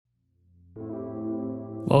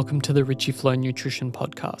Welcome to the Richie Flow Nutrition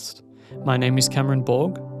Podcast. My name is Cameron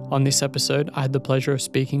Borg. On this episode, I had the pleasure of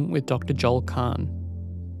speaking with Dr. Joel Kahn.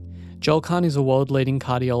 Joel Kahn is a world-leading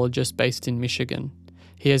cardiologist based in Michigan.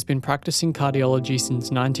 He has been practicing cardiology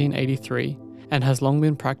since 1983 and has long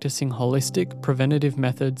been practicing holistic, preventative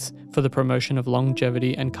methods for the promotion of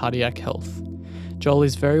longevity and cardiac health. Joel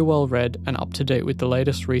is very well read and up to date with the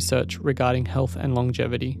latest research regarding health and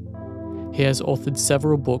longevity. He has authored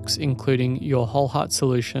several books, including Your Whole Heart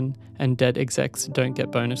Solution and Dead Execs Don't Get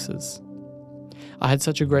Bonuses. I had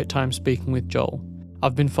such a great time speaking with Joel.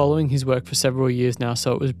 I've been following his work for several years now,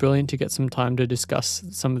 so it was brilliant to get some time to discuss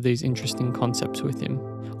some of these interesting concepts with him.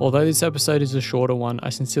 Although this episode is a shorter one, I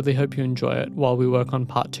sincerely hope you enjoy it while we work on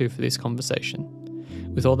part 2 for this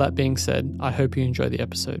conversation. With all that being said, I hope you enjoy the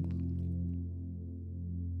episode.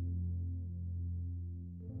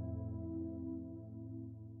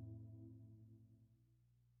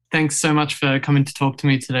 Thanks so much for coming to talk to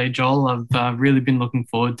me today, Joel. I've really been looking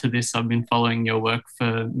forward to this. I've been following your work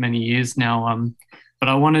for many years now, but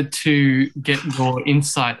I wanted to get your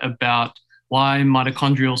insight about why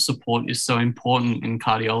mitochondrial support is so important in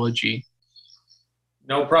cardiology.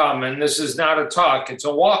 No problem. And this is not a talk, it's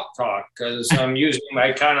a walk talk, because I'm using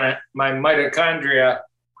my mitochondria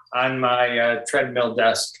on my treadmill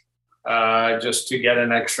desk just to get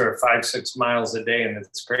an extra 5-6 miles a day. And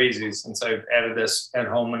it's crazy since I've added this at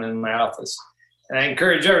home and in my office. And I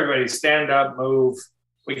encourage everybody, stand up, move.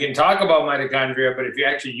 We can talk about mitochondria, but if you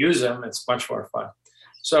actually use them, it's much more fun.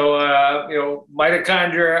 So,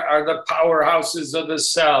 mitochondria are the powerhouses of the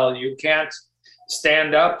cell. You can't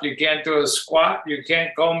stand up, you can't do a squat, you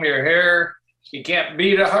can't comb your hair, you can't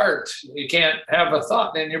beat a heart, you can't have a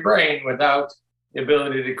thought in your brain without the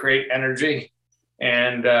ability to create energy.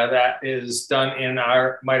 And that is done in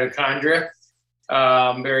our mitochondria.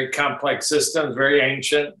 Very complex systems, very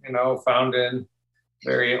ancient, found in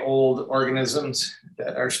very old organisms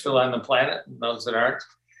that are still on the planet and those that aren't.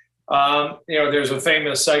 There's a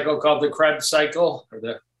famous cycle called the Krebs cycle, or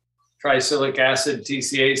the tricyclic acid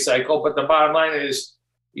TCA cycle. But the bottom line is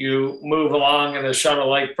you move along in a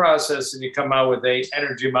shuttle-like process and you come out with an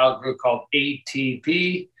energy molecule called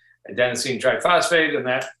ATP, adenosine triphosphate, and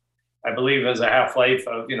that, I believe, has a half-life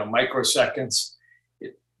of microseconds.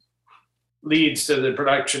 It leads to the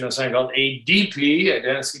production of something called ADP,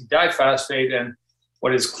 adenosine diphosphate, and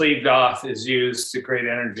what is cleaved off is used to create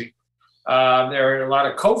energy. There are a lot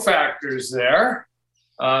of cofactors there.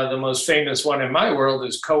 The most famous one in my world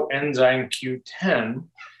is coenzyme Q10,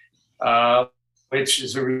 which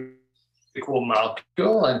is a really cool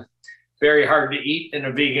molecule and very hard to eat in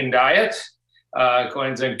a vegan diet.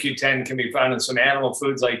 Coenzyme Q10 can be found in some animal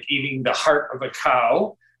foods, like eating the heart of a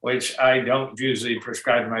cow, which I don't usually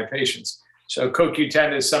prescribe to my patients. So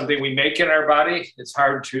CoQ10 is something we make in our body. It's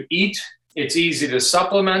hard to eat. It's easy to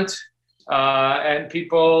supplement. And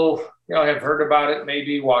people have heard about it,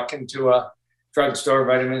 maybe walk into a drugstore,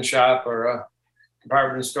 vitamin shop, or a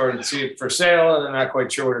department store and see it for sale, and they're not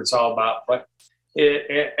quite sure what it's all about. But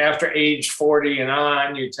after age 40 and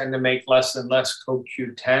on, you tend to make less and less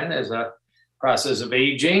CoQ10 as a process of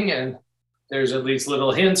aging, and there's at least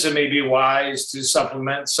little hints it may be wise to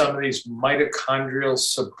supplement some of these mitochondrial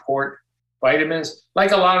support vitamins.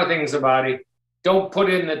 Like a lot of things in the body, don't put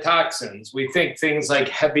in the toxins. We think things like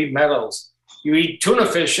heavy metals. You eat tuna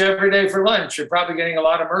fish every day for lunch, you're probably getting a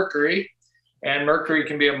lot of mercury, and mercury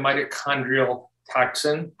can be a mitochondrial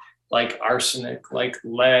toxin, like arsenic, like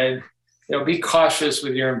lead. Be cautious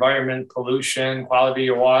with your environment, pollution, quality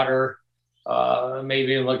of water,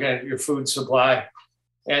 maybe looking at your food supply.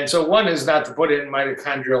 And so one is not to put in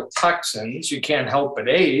mitochondrial toxins. You can't help but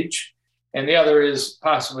age. And the other is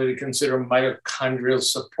possibly to consider mitochondrial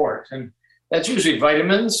support. And that's usually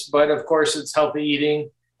vitamins, but of course it's healthy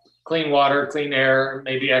eating, clean water, clean air,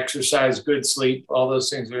 maybe exercise, good sleep. All those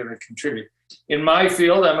things are going to contribute. In my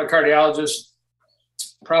field, I'm a cardiologist,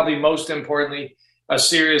 probably most importantly, a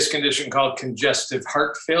serious condition called congestive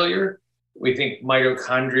heart failure. We think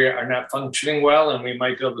mitochondria are not functioning well, and we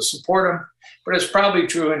might be able to support them. But it's probably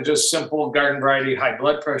true in just simple garden variety high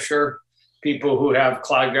blood pressure, people who have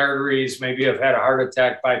clogged arteries, maybe have had a heart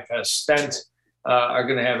attack, bypass stent, are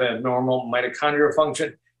going to have abnormal mitochondrial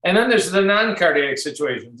function. And then there's the non-cardiac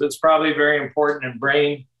situations. It's probably very important in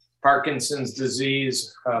brain, Parkinson's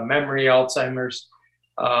disease, memory, Alzheimer's.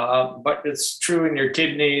 But it's true in your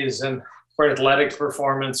kidneys and for athletic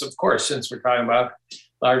performance, of course, since we're talking about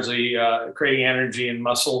largely creating energy in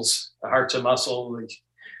muscles. The heart's a muscle, the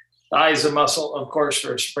eye's a muscle, of course,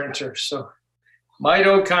 for a sprinter. So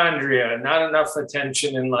mitochondria, not enough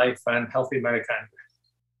attention in life on healthy mitochondria.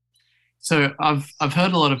 So I've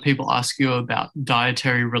heard a lot of people ask you about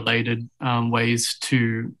dietary related ways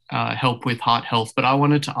to help with heart health, but I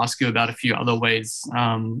wanted to ask you about a few other ways.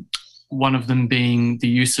 One of them being the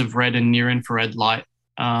use of red and near infrared light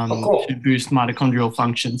to boost mitochondrial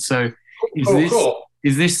function. So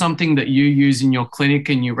is this something that you use in your clinic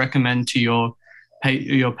and you recommend to your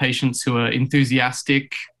patients who are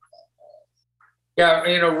enthusiastic? Yeah,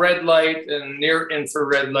 red light and near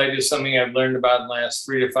infrared light is something I've learned about in the last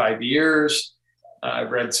 3 to 5 years.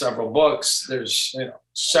 I've read several books. There's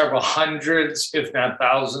several hundreds, if not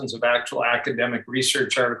thousands, of actual academic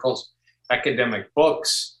research articles, academic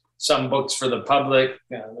books, some books for the public.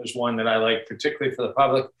 There's one that I like particularly for the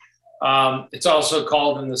public. It's also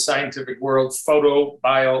called in the scientific world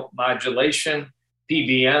photobiomodulation,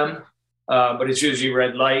 PBM. But it's usually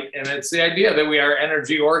red light. And it's the idea that we are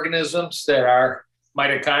energy organisms, that our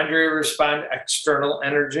mitochondria respond external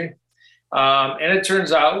energy. And it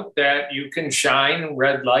turns out that you can shine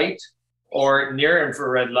red light or near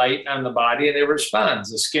infrared light on the body and it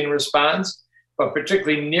responds. The skin responds, but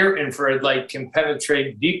particularly near infrared light can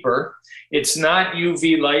penetrate deeper. It's not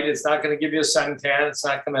UV light. It's not going to give you a suntan. It's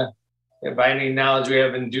not going to, by any knowledge we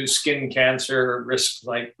have, induce skin cancer or risk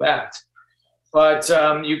like that. But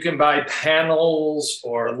you can buy panels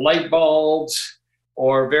or light bulbs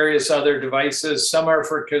or various other devices. Some are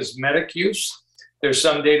for cosmetic use. There's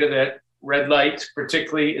some data that red light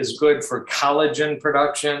particularly is good for collagen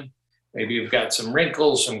production. Maybe you've got some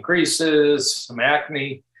wrinkles, some creases, some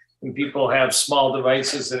acne, and people have small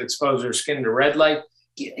devices that expose their skin to red light.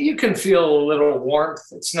 You can feel a little warmth.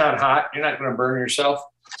 It's not hot. You're not going to burn yourself.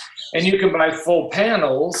 And you can buy full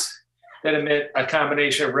panels that emit a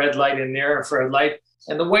combination of red light and near infrared light.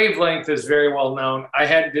 And the wavelength is very well known. I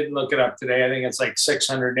didn't look it up today. I think it's like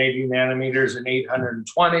 680 nanometers and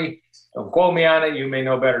 820. Don't quote me on it. You may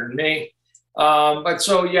know better than me. But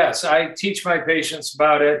so, yes, I teach my patients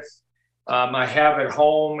about it. I have at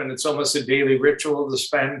home, and it's almost a daily ritual to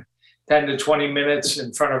spend 10 to 20 minutes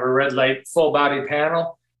in front of a red light full body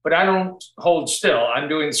panel. But I don't hold still. I'm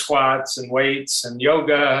doing squats and weights and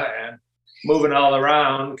yoga and moving all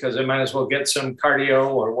around because I might as well get some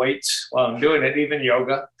cardio or weights while I'm doing it, even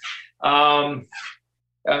yoga.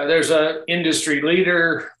 There's an industry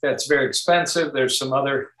leader that's very expensive. There's some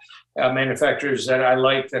other manufacturers that I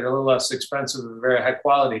like that are a little less expensive and very high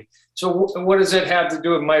quality. So what does it have to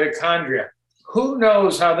do with mitochondria? Who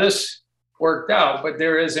knows how this worked out, but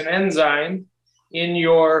there is an enzyme in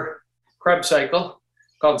your Krebs cycle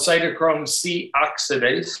called cytochrome C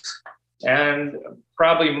oxidase. And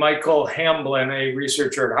probably Michael Hamblin, a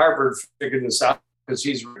researcher at Harvard, figured this out because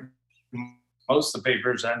he's written most of the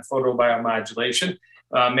papers on photobiomodulation.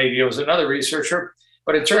 Maybe it was another researcher.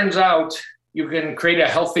 But it turns out you can create a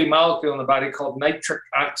healthy molecule in the body called nitric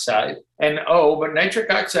oxide, NO, but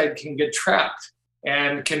nitric oxide can get trapped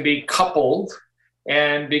and can be coupled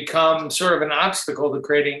and become sort of an obstacle to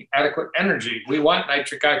creating adequate energy. We want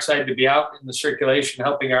nitric oxide to be out in the circulation,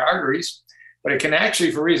 helping our arteries, but it can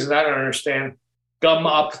actually, for reasons I don't understand, gum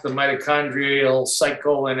up the mitochondrial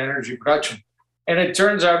cycle and energy production. And it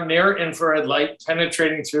turns out near infrared light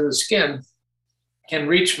penetrating through the skin can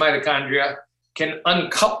reach mitochondria, can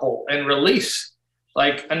uncouple and release,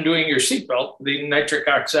 like undoing your seatbelt, the nitric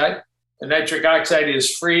oxide. The nitric oxide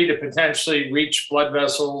is free to potentially reach blood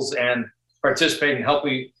vessels and participate in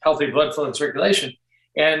healthy blood flow and circulation.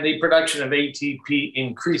 And the production of ATP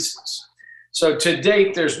increases. So to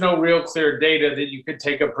date, there's no real clear data that you could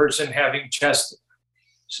take a person having chest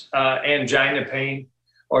angina pain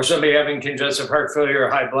or somebody having congestive heart failure or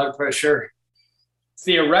high blood pressure.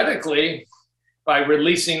 Theoretically, by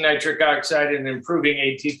releasing nitric oxide and improving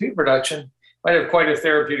ATP production, might have quite a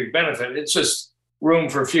therapeutic benefit. It's just room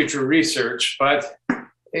for future research. But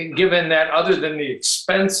given that other than the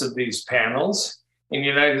expense of these panels, in the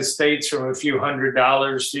United States from a few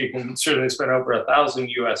 $100s, you can certainly spend over $1,000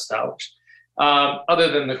 US.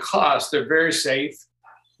 Other than the cost, they're very safe.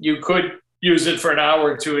 You could use it for an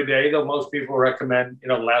hour or two a day, though most people recommend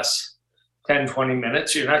less, 10, 20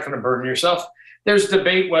 minutes. You're not going to burn yourself. There's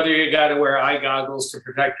debate whether you got to wear eye goggles to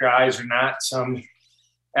protect your eyes or not. Some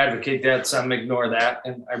advocate that, some ignore that,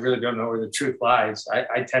 and I really don't know where the truth lies.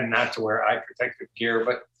 I tend not to wear eye protective gear,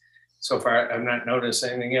 but so far I've not noticed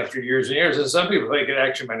anything after years and years. And some people think it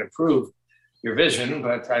actually might improve your vision,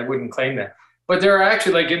 but I wouldn't claim that. But there are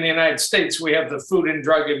actually, like in the United States, we have the Food and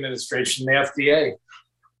Drug Administration, the FDA,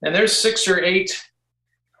 and there's 6 or 8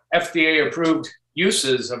 FDA-approved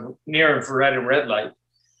uses of near infrared and red light,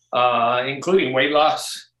 including weight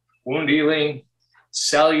loss, wound healing,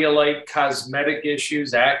 cellulite, cosmetic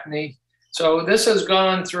issues, acne. So this has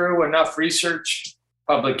gone through enough research,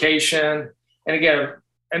 publication, and again,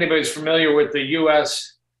 anybody's familiar with the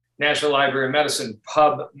U.S. National Library of Medicine,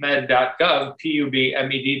 pubmed.gov,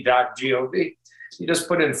 pubmed.gov, you just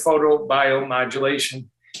put in photobiomodulation,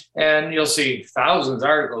 and you'll see thousands of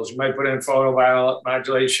articles. You might put in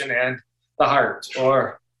photobiomodulation and the heart,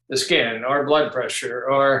 or the skin, or blood pressure,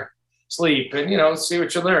 or sleep, and see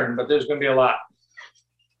what you learn. But there's going to be a lot.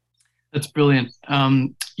 That's brilliant.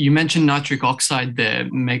 You mentioned nitric oxide there.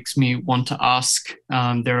 Makes me want to ask,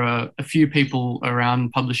 there are a few people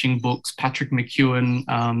around publishing books, Patrick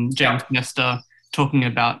McEwen, James Nestor, talking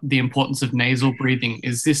about the importance of nasal breathing.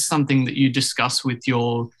 Is this something that you discuss with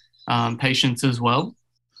your patients as well?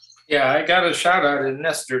 Yeah, I got a shout out in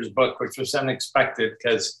Nestor's book, which was unexpected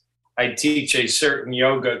because I teach a certain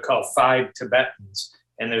yoga called 5 Tibetans,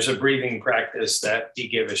 and there's a breathing practice that he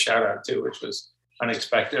gave a shout out to, which was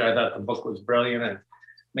unexpected. I thought the book was brilliant, and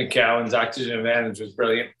McCowan's Oxygen Advantage was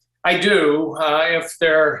brilliant. I do, if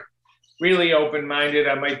they're really open-minded,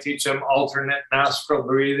 I might teach them alternate nostril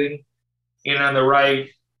breathing, in on the right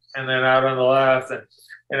and then out on the left, and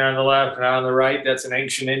in on the left and out on the right. That's an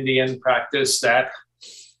ancient Indian practice that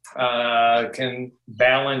can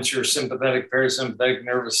balance your sympathetic, parasympathetic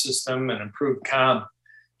nervous system and improve calm.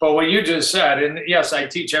 But what you just said, and yes, I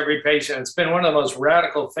teach every patient, it's been one of the most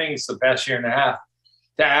radical things the past year and a half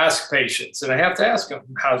to ask patients. And I have to ask them,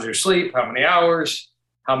 how's your sleep? How many hours?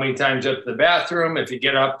 How many times up to the bathroom? If you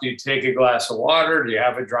get up, do you take a glass of water? Do you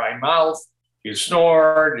have a dry mouth? Do you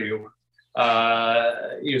snore? Do you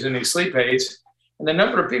use any sleep aids? And the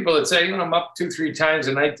number of people that say, I'm up 2-3 times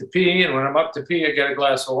a night to pee, and when I'm up to pee, I get a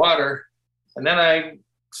glass of water, and then I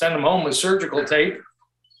send them home with surgical tape.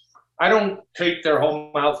 I don't tape their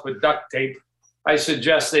whole mouth with duct tape. I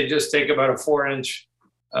suggest they just take about a 4-inch,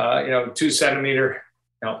 2 centimeter,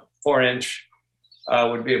 4-inch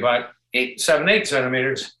would be about 7, 8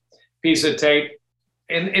 centimeters piece of tape.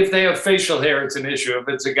 And if they have facial hair, it's an issue. If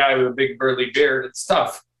it's a guy with a big burly beard, it's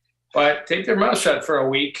tough. But take their mouth shut for a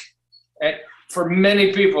week. And for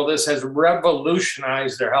many people, this has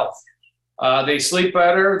revolutionized their health. They sleep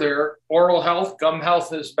better. Their oral health, gum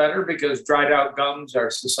health is better because dried out gums are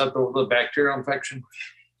susceptible to bacterial infection.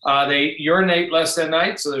 They urinate less at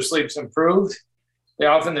night, so their sleep's improved.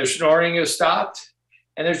 Their snoring is stopped.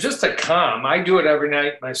 And there's just a calm. I do it every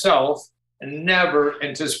night myself and never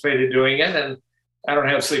anticipated doing it. And I don't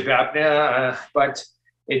have sleep apnea, but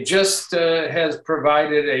it just has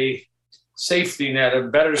provided a safety net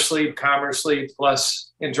of better sleep, calmer sleep,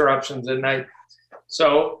 less interruptions at night.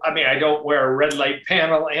 So, I don't wear a red light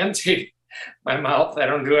panel and tape my mouth. I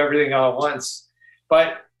don't do everything all at once.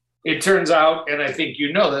 But it turns out, and I think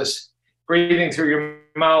you know this, breathing through your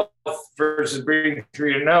mouth versus breathing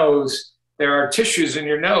through your nose, there are tissues in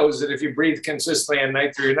your nose that if you breathe consistently at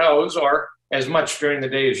night through your nose, or as much during the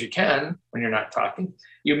day as you can when you're not talking,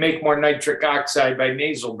 you make more nitric oxide by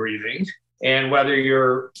nasal breathing. And whether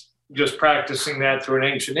you're just practicing that through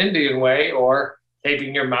an ancient Indian way or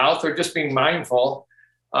taping your mouth or just being mindful,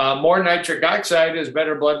 more nitric oxide is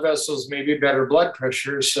better blood vessels, maybe better blood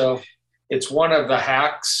pressure. So it's one of the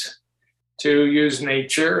hacks to use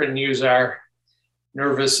nature and use our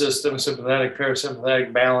nervous system, sympathetic,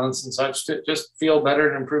 parasympathetic balance and such to just feel better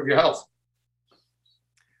and improve your health.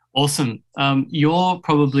 Awesome. You're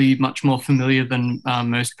probably much more familiar than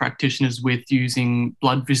most practitioners with using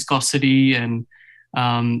blood viscosity and,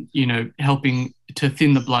 helping to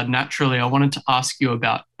thin the blood naturally. I wanted to ask you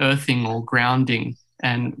about earthing or grounding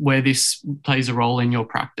and where this plays a role in your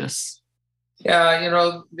practice. Yeah,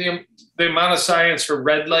 the amount of science for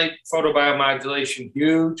red light photobiomodulation,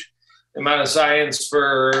 huge. The amount of science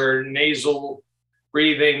for nasal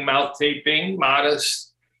breathing, mouth taping,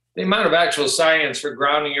 modest. The amount of actual science for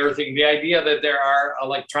grounding, earthing, the idea that there are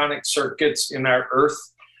electronic circuits in our earth,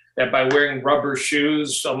 that by wearing rubber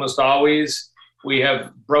shoes almost always, we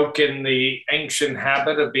have broken the ancient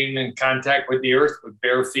habit of being in contact with the earth with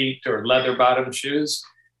bare feet or leather bottom shoes,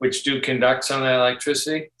 which do conduct some of that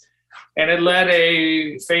electricity. And it led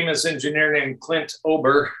a famous engineer named Clint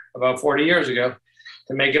Ober about 40 years ago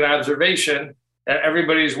to make an observation that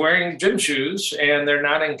everybody's wearing gym shoes and they're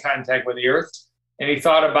not in contact with the earth. And he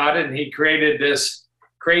thought about it and he created this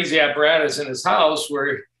crazy apparatus in his house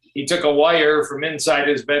where he took a wire from inside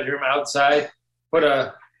his bedroom outside, put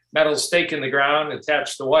a metal stake in the ground,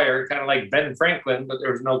 attached the wire, kind of like Ben Franklin, but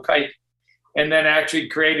there was no kite, and then actually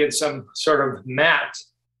created some sort of mat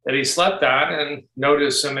that he slept on and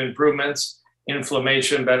noticed some improvements,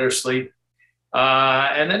 inflammation, better sleep.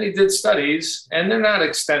 And then he did studies, and they're not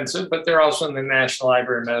extensive, but they're also in the National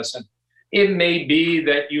Library of Medicine. It may be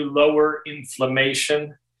that you lower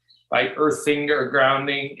inflammation by earthing or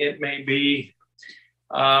grounding. It may be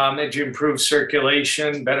It improves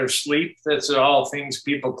circulation, better sleep. That's all things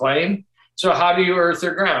people claim. So how do you earth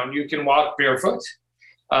or ground? You can walk barefoot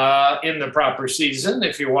in the proper season.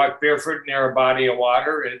 If you walk barefoot near a body of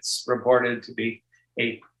water, it's reported to be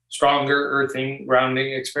a stronger earthing,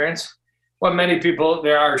 grounding experience. Well, many people,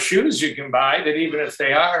 there are shoes you can buy that even if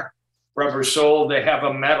they are rubber soled, they have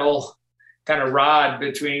a metal kind of rod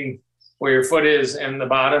between where your foot is and the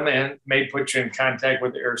bottom and may put you in contact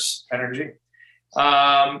with the Earth's energy.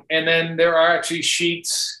 And then there are actually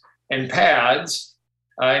sheets and pads.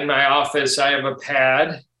 In my office, I have a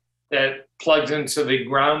pad that plugs into the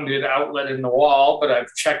grounded outlet in the wall, but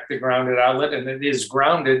I've checked the grounded outlet and it is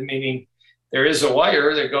grounded, meaning there is a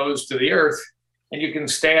wire that goes to the earth and you can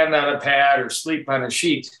stand on a pad or sleep on a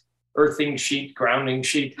sheet, earthing sheet, grounding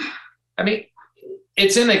sheet. I mean,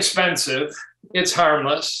 it's inexpensive, it's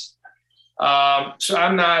harmless. So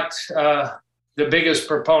I'm not the biggest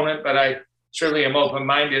proponent, but I certainly am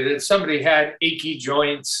open-minded. If somebody had achy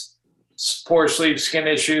joints, poor sleep, skin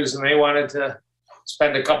issues, and they wanted to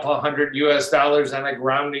spend a couple $100 US on a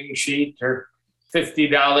grounding sheet or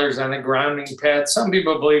 $50 on a grounding pad. Some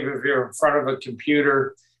people believe if you're in front of a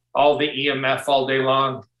computer, all the EMF all day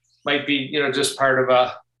long might be, just part of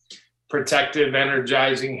a protective,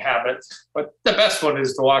 energizing habit. But the best one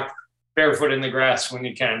is to walk barefoot in the grass when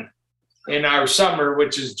you can. In our summer,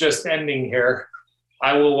 which is just ending here,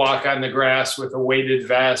 I will walk on the grass with a weighted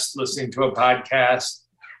vest, listening to a podcast,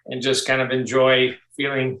 and just kind of enjoy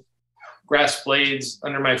feeling grass blades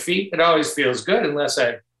under my feet. It always feels good unless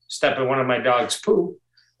I step in one of my dog's poo,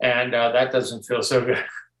 and that doesn't feel so good.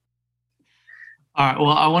 All right.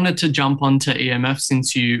 Well, I wanted to jump onto EMF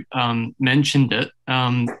since you mentioned it.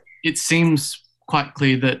 It seems quite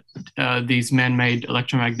clear that these man-made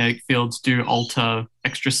electromagnetic fields do alter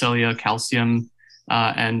extracellular calcium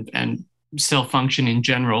and cell function in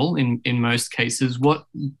general in most cases.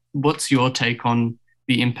 What's your take on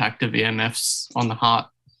the impact of EMFs on the heart?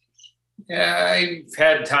 Yeah, I've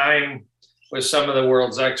had time with some of the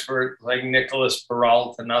world's experts like Nicholas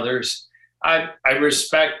Peralt and others. I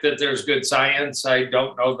respect that there's good science. I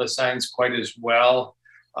don't know the science quite as well.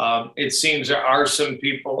 It seems there are some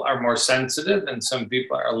people are more sensitive and some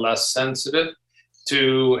people are less sensitive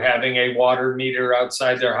to having a water meter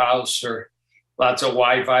outside their house or lots of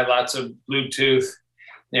Wi-Fi, lots of Bluetooth.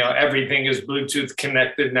 Everything is Bluetooth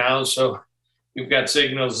connected now. So you've got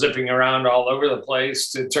signals zipping around all over the place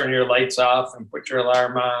to turn your lights off and put your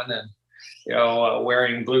alarm on and,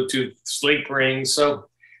 wearing Bluetooth sleep rings. So,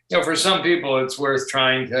 for some people, it's worth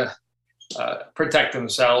trying to protect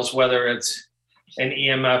themselves, whether it's an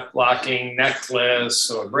EMF blocking necklace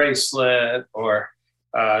or bracelet, or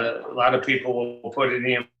a lot of people will put an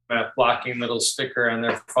EMF blocking little sticker on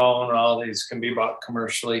their phone. All these can be bought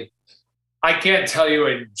commercially. I can't tell you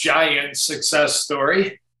a giant success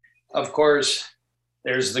story. Of course,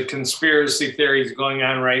 there's the conspiracy theories going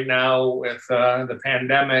on right now with the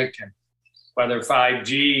pandemic and whether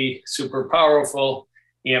 5G, super powerful,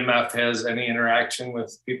 EMF has any interaction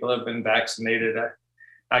with people who have been vaccinated.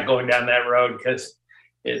 Not going down that road because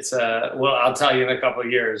it's, I'll tell you in a couple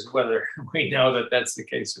of years whether we know that that's the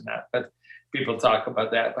case or not. But people talk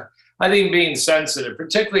about that. But I think being sensitive,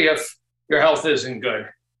 particularly if your health isn't good,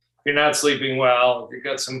 if you're not sleeping well, if you've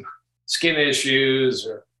got some skin issues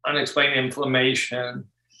or unexplained inflammation,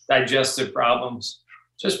 digestive problems,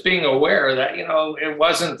 just being aware that, it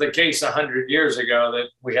wasn't the case 100 years ago that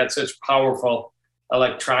we had such powerful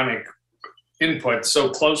electronic input so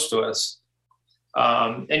close to us.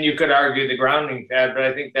 And you could argue the grounding pad, but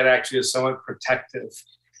I think that actually is somewhat protective.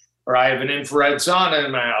 Or I have an infrared sauna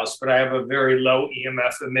in my house, but I have a very low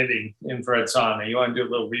EMF emitting infrared sauna. You want to do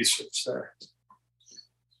a little research there.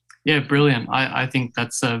 Yeah, brilliant. I think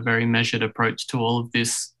that's a very measured approach to all of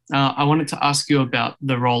this. I wanted to ask you about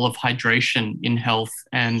the role of hydration in health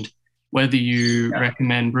and whether you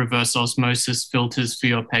recommend reverse osmosis filters for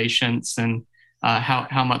your patients and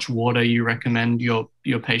how much water you recommend your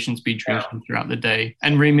patients be drinking throughout the day,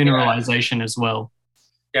 and remineralization as well.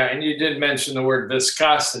 Yeah, and you did mention the word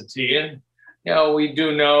viscosity. And, we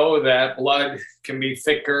do know that blood can be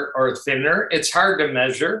thicker or thinner. It's hard to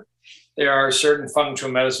measure. There are certain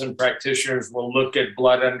functional medicine practitioners will look at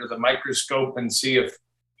blood under the microscope and see if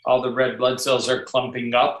all the red blood cells are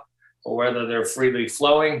clumping up or whether they're freely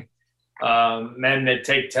flowing. Men that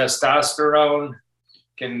take testosterone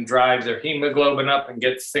can drive their hemoglobin up and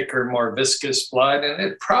get thicker, more viscous blood, and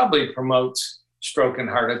it probably promotes stroke and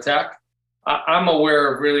heart attack. I'm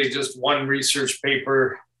aware of really just one research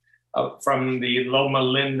paper from the Loma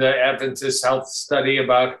Linda Adventist Health Study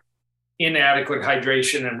about inadequate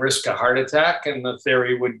hydration and risk of heart attack, and the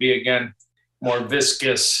theory would be, again, more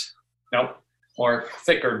viscous, more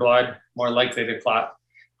thicker blood, more likely to clot.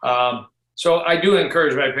 So I do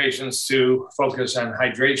encourage my patients to focus on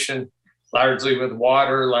hydration, largely with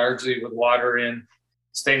water in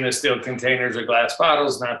stainless steel containers or glass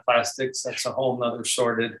bottles, not plastics. That's a whole nother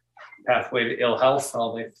sordid pathway to ill health,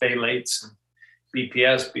 all the phthalates and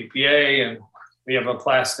BPS, BPA, and we have a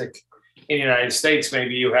plastic in the United States,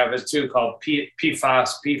 maybe you have it too, called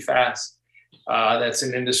PFAS. That's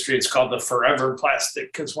an industry. It's called the forever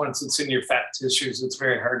plastic because once it's in your fat tissues, it's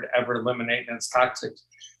very hard to ever eliminate, and it's toxic.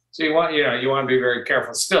 So you want to be very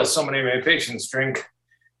careful. Still, so many of my patients drink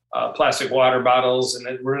plastic water bottles, and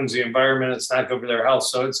it ruins the environment. It's not good for their health.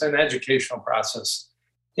 So it's an educational process.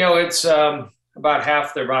 It's about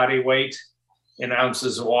half their body weight in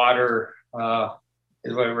ounces of water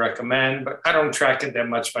is what I recommend, but I don't track it that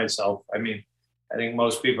much myself. I mean, I think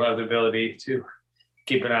most people have the ability to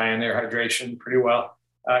keep an eye on their hydration pretty well,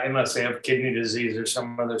 unless they have kidney disease or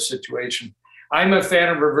some other situation. I'm a fan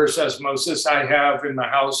of reverse osmosis. I have in my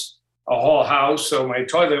house a whole house, so my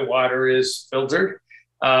toilet water is filtered.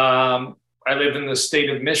 I live in the state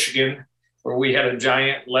of Michigan, where we had a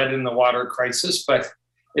giant lead in the water crisis, but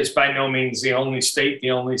it's by no means the only state, the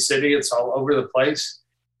only city. It's all over the place.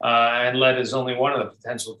 And lead is only one of the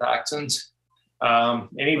potential toxins. And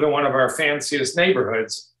even one of our fanciest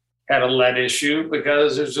neighborhoods had a lead issue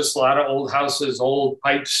because there's just a lot of old houses, old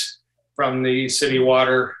pipes from the city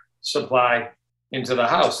water supply into the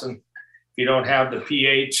house. And if you don't have the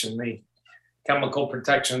pH and the chemical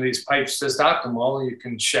protection of these pipes just optimal, you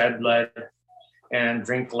can shed lead and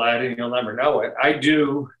drink lead and you'll never know it. I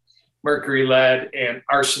do mercury, lead, and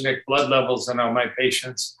arsenic blood levels in all my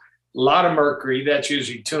patients. A lot of mercury, that's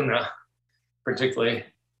usually tuna, particularly.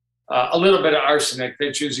 A little bit of arsenic,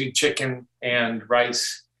 that's usually chicken and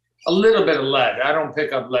rice. A little bit of lead. I don't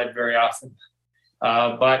pick up lead very often.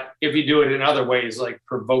 But if you do it in other ways, like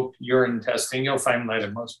provoked urine testing, you'll find lead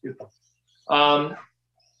in most people.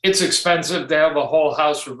 It's expensive to have a whole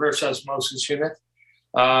house reverse osmosis unit.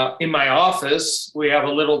 In my office, we have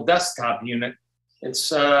a little desktop unit.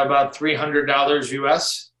 It's about $300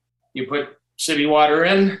 US. You put city water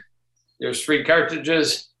in, there's 3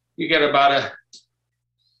 cartridges. You get about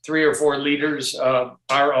 3 or 4 liters of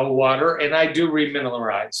RO water, and I do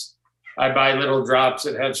remineralize. I buy little drops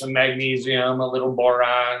that have some magnesium, a little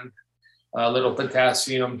boron, a little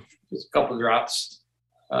potassium, just a couple drops.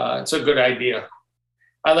 It's a good idea.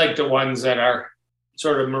 I like the ones that are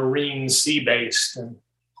sort of marine sea-based and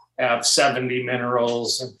have 70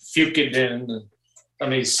 minerals and fucidin and some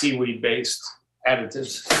of these seaweed-based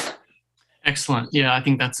additives. Excellent. Yeah, I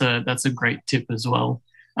think that's a great tip as well.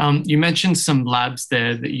 You mentioned some labs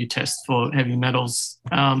there that you test for heavy metals.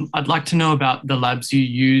 I'd like to know about the labs you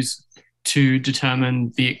use to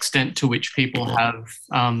determine the extent to which people have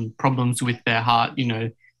problems with their heart,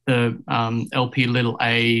 the LP little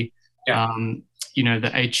a, the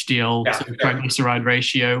HDL to triglyceride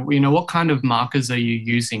ratio. What kind of markers are you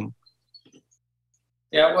using?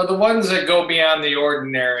 Yeah, well, the ones that go beyond the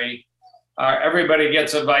ordinary, everybody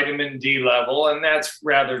gets a vitamin D level, and that's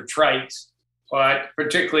rather trite. But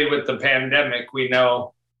particularly with the pandemic, we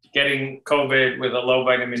know getting COVID with a low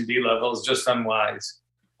vitamin D level is just unwise.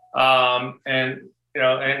 And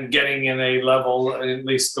getting in a level, at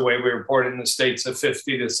least the way we report in the States, of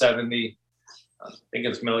 50 to 70, I think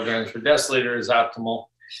it's milligrams per deciliter is optimal.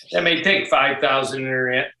 That may take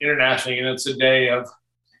 5,000 international units a day of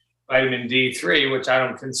vitamin D3, which I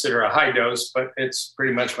don't consider a high dose, but it's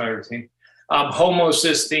pretty much my routine.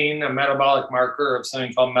 Homocysteine, a metabolic marker of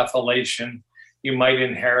something called methylation, you might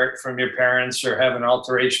inherit from your parents or have an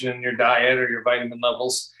alteration in your diet or your vitamin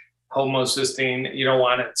levels. Homocysteine, you don't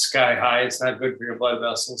want it sky high. It's not good for your blood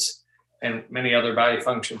vessels and many other body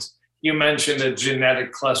functions. You mentioned a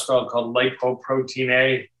genetic cholesterol called lipoprotein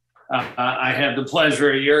A. I had the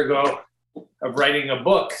pleasure a year ago of writing a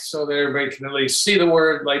book so that everybody can at least see the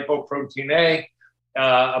word lipoprotein A.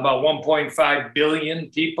 About 1.5 billion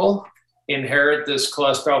people inherit this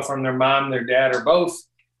cholesterol from their mom, their dad, or both.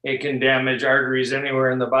 It can damage arteries anywhere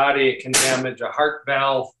in the body. It can damage a heart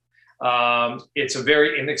valve. It's a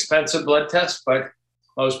very inexpensive blood test, but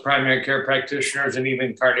most primary care practitioners and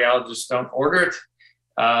even cardiologists don't order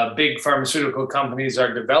it. Big pharmaceutical companies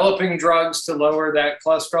are developing drugs to lower that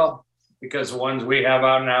cholesterol because the ones we have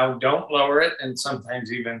out now don't lower it and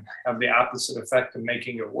sometimes even have the opposite effect of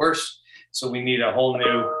making it worse. So we need a whole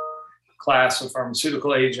new class of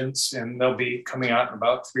pharmaceutical agents, and they'll be coming out in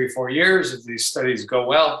about 3 or 4 years if these studies go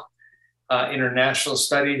well, international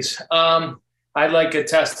studies. I like a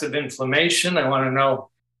test of inflammation. I want to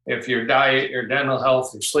know if your diet, your dental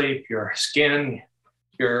health, your sleep, your skin,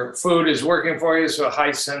 your food is working for you. So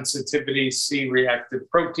high sensitivity C-reactive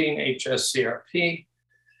protein, HSCRP.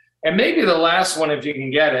 And maybe the last one, if you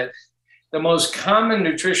can get it, the most common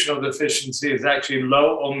nutritional deficiency is actually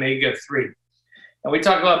low omega-3. And we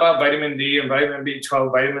talk a lot about vitamin D and vitamin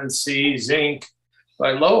B12, vitamin C, zinc,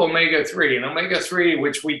 but low omega-3. And omega-3,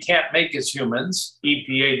 which we can't make as humans,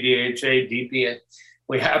 EPA, DHA, DPA,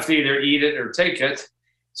 we have to either eat it or take it.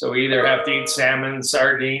 So we either have to eat salmon,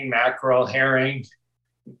 sardine, mackerel, herring,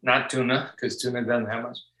 not tuna, because tuna doesn't have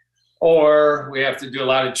much, or we have to do a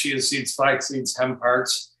lot of chia seeds, flax seeds, hemp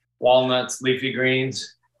hearts, walnuts, leafy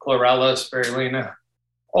greens, chlorella, spirulina,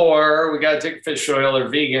 or we got to take fish oil or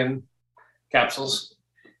vegan capsules.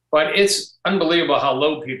 But it's unbelievable how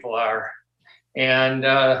low people are. And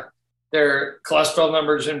their cholesterol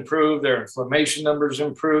numbers improve, their inflammation numbers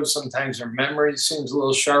improve. Sometimes their memory seems a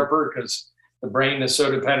little sharper because the brain is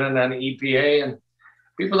so dependent on EPA, and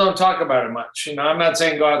people don't talk about it much. I'm not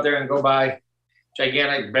saying go out there and go buy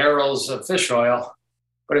gigantic barrels of fish oil,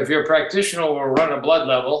 but if your practitioner will run a blood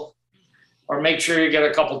level, or make sure you get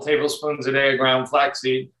a couple tablespoons a day of ground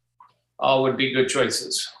flaxseed, all would be good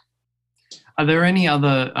choices. Are there any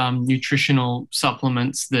other nutritional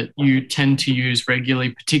supplements that you tend to use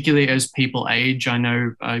regularly, particularly as people age? I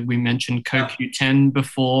know we mentioned CoQ10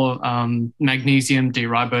 before, magnesium,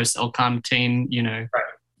 D-ribose, L-carnitine, Right.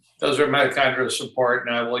 Those are mitochondrial support,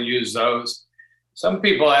 and I will use those. Some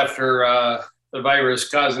people, after the virus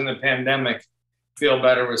causing the pandemic, feel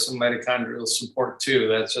better with some mitochondrial support too.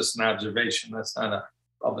 That's just an observation. That's not a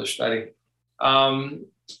published study.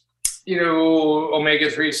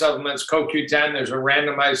 Omega-3 supplements, CoQ10, there's a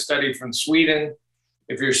randomized study from Sweden.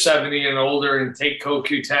 If you're 70 and older and take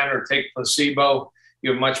CoQ10 or take placebo,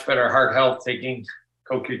 you have much better heart health taking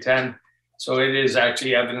CoQ10. So it is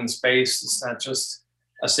actually evidence-based. It's not just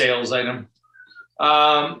a sales item.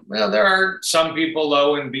 There are some people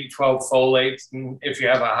low in B12 folate. And if you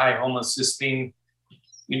have a high homocysteine,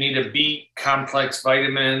 you need a B complex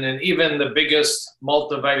vitamin. And even the biggest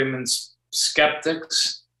multivitamin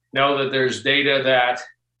skeptics know that there's data that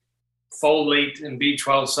folate and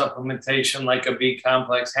B12 supplementation, like a B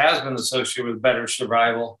complex, has been associated with better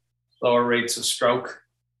survival, lower rates of stroke.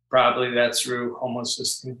 Probably that's through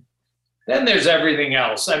homocysteine. Then there's everything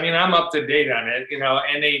else. I'm up to date on it.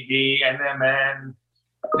 NAD, NMN,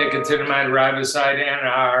 nicotinamide riboside,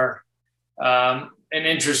 NR, an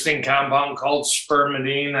interesting compound called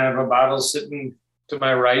spermidine. I have a bottle sitting to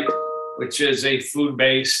my right, which is a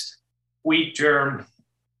food-based wheat germ,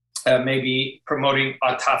 maybe promoting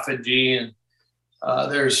autophagy.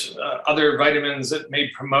 And there's other vitamins that may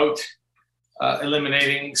promote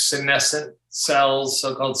eliminating senescent cells,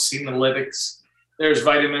 so-called senolytics. There's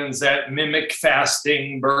vitamins that mimic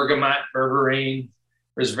fasting, bergamot, berberine,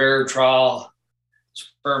 resveratrol,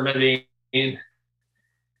 spermidine.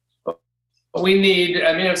 But we need,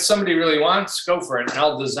 if somebody really wants, go for it, and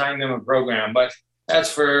I'll design them a program. But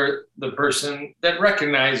that's for the person that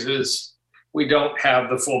recognizes we don't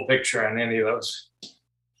have the full picture on any of those.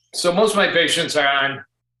 So most of my patients are on,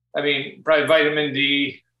 probably vitamin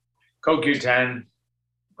D, CoQ10,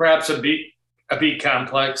 perhaps a B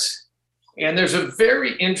complex. And there's a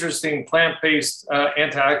very interesting plant-based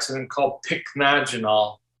antioxidant called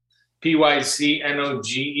pycnogenol, Pycnogenol.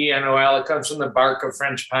 It comes from the bark of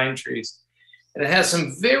French pine trees. And it has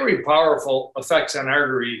some very powerful effects on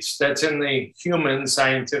arteries. That's in the human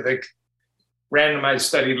scientific randomized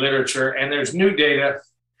study literature. And there's new data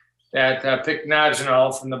that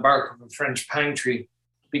pycnogenol from the bark of a French pine tree,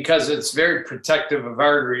 because it's very protective of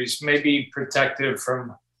arteries, may be protective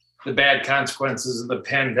from the bad consequences of the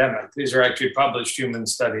pandemic. These are actually published human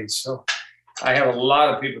studies. So I have a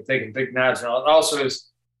lot of people taking pycnogenol. It also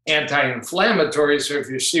is anti-inflammatory. So if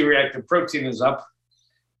your C-reactive protein is up,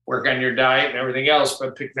 work on your diet and everything else,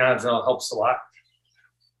 but pycnogenol helps a lot.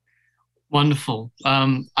 Wonderful.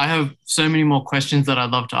 I have so many more questions that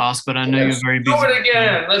I'd love to ask, but I know you're very busy. Do it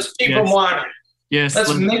again. Let's keep them wanting. Yes.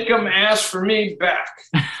 Let's make them ask for me back.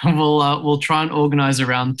 We'll try and organize a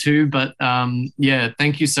round two, but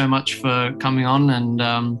thank you so much for coming on, and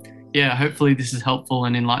hopefully this is helpful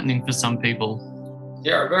and enlightening for some people.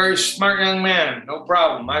 You're a very smart young man. No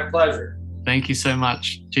problem. My pleasure. Thank you so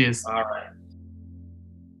much. Cheers. All right.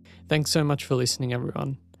 Thanks so much for listening,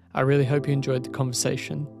 everyone. I really hope you enjoyed the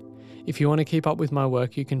conversation. If you want to keep up with my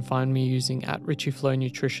work, you can find me using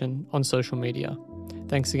 @RichieFlowNutrition on social media.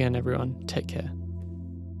 Thanks again, everyone. Take care.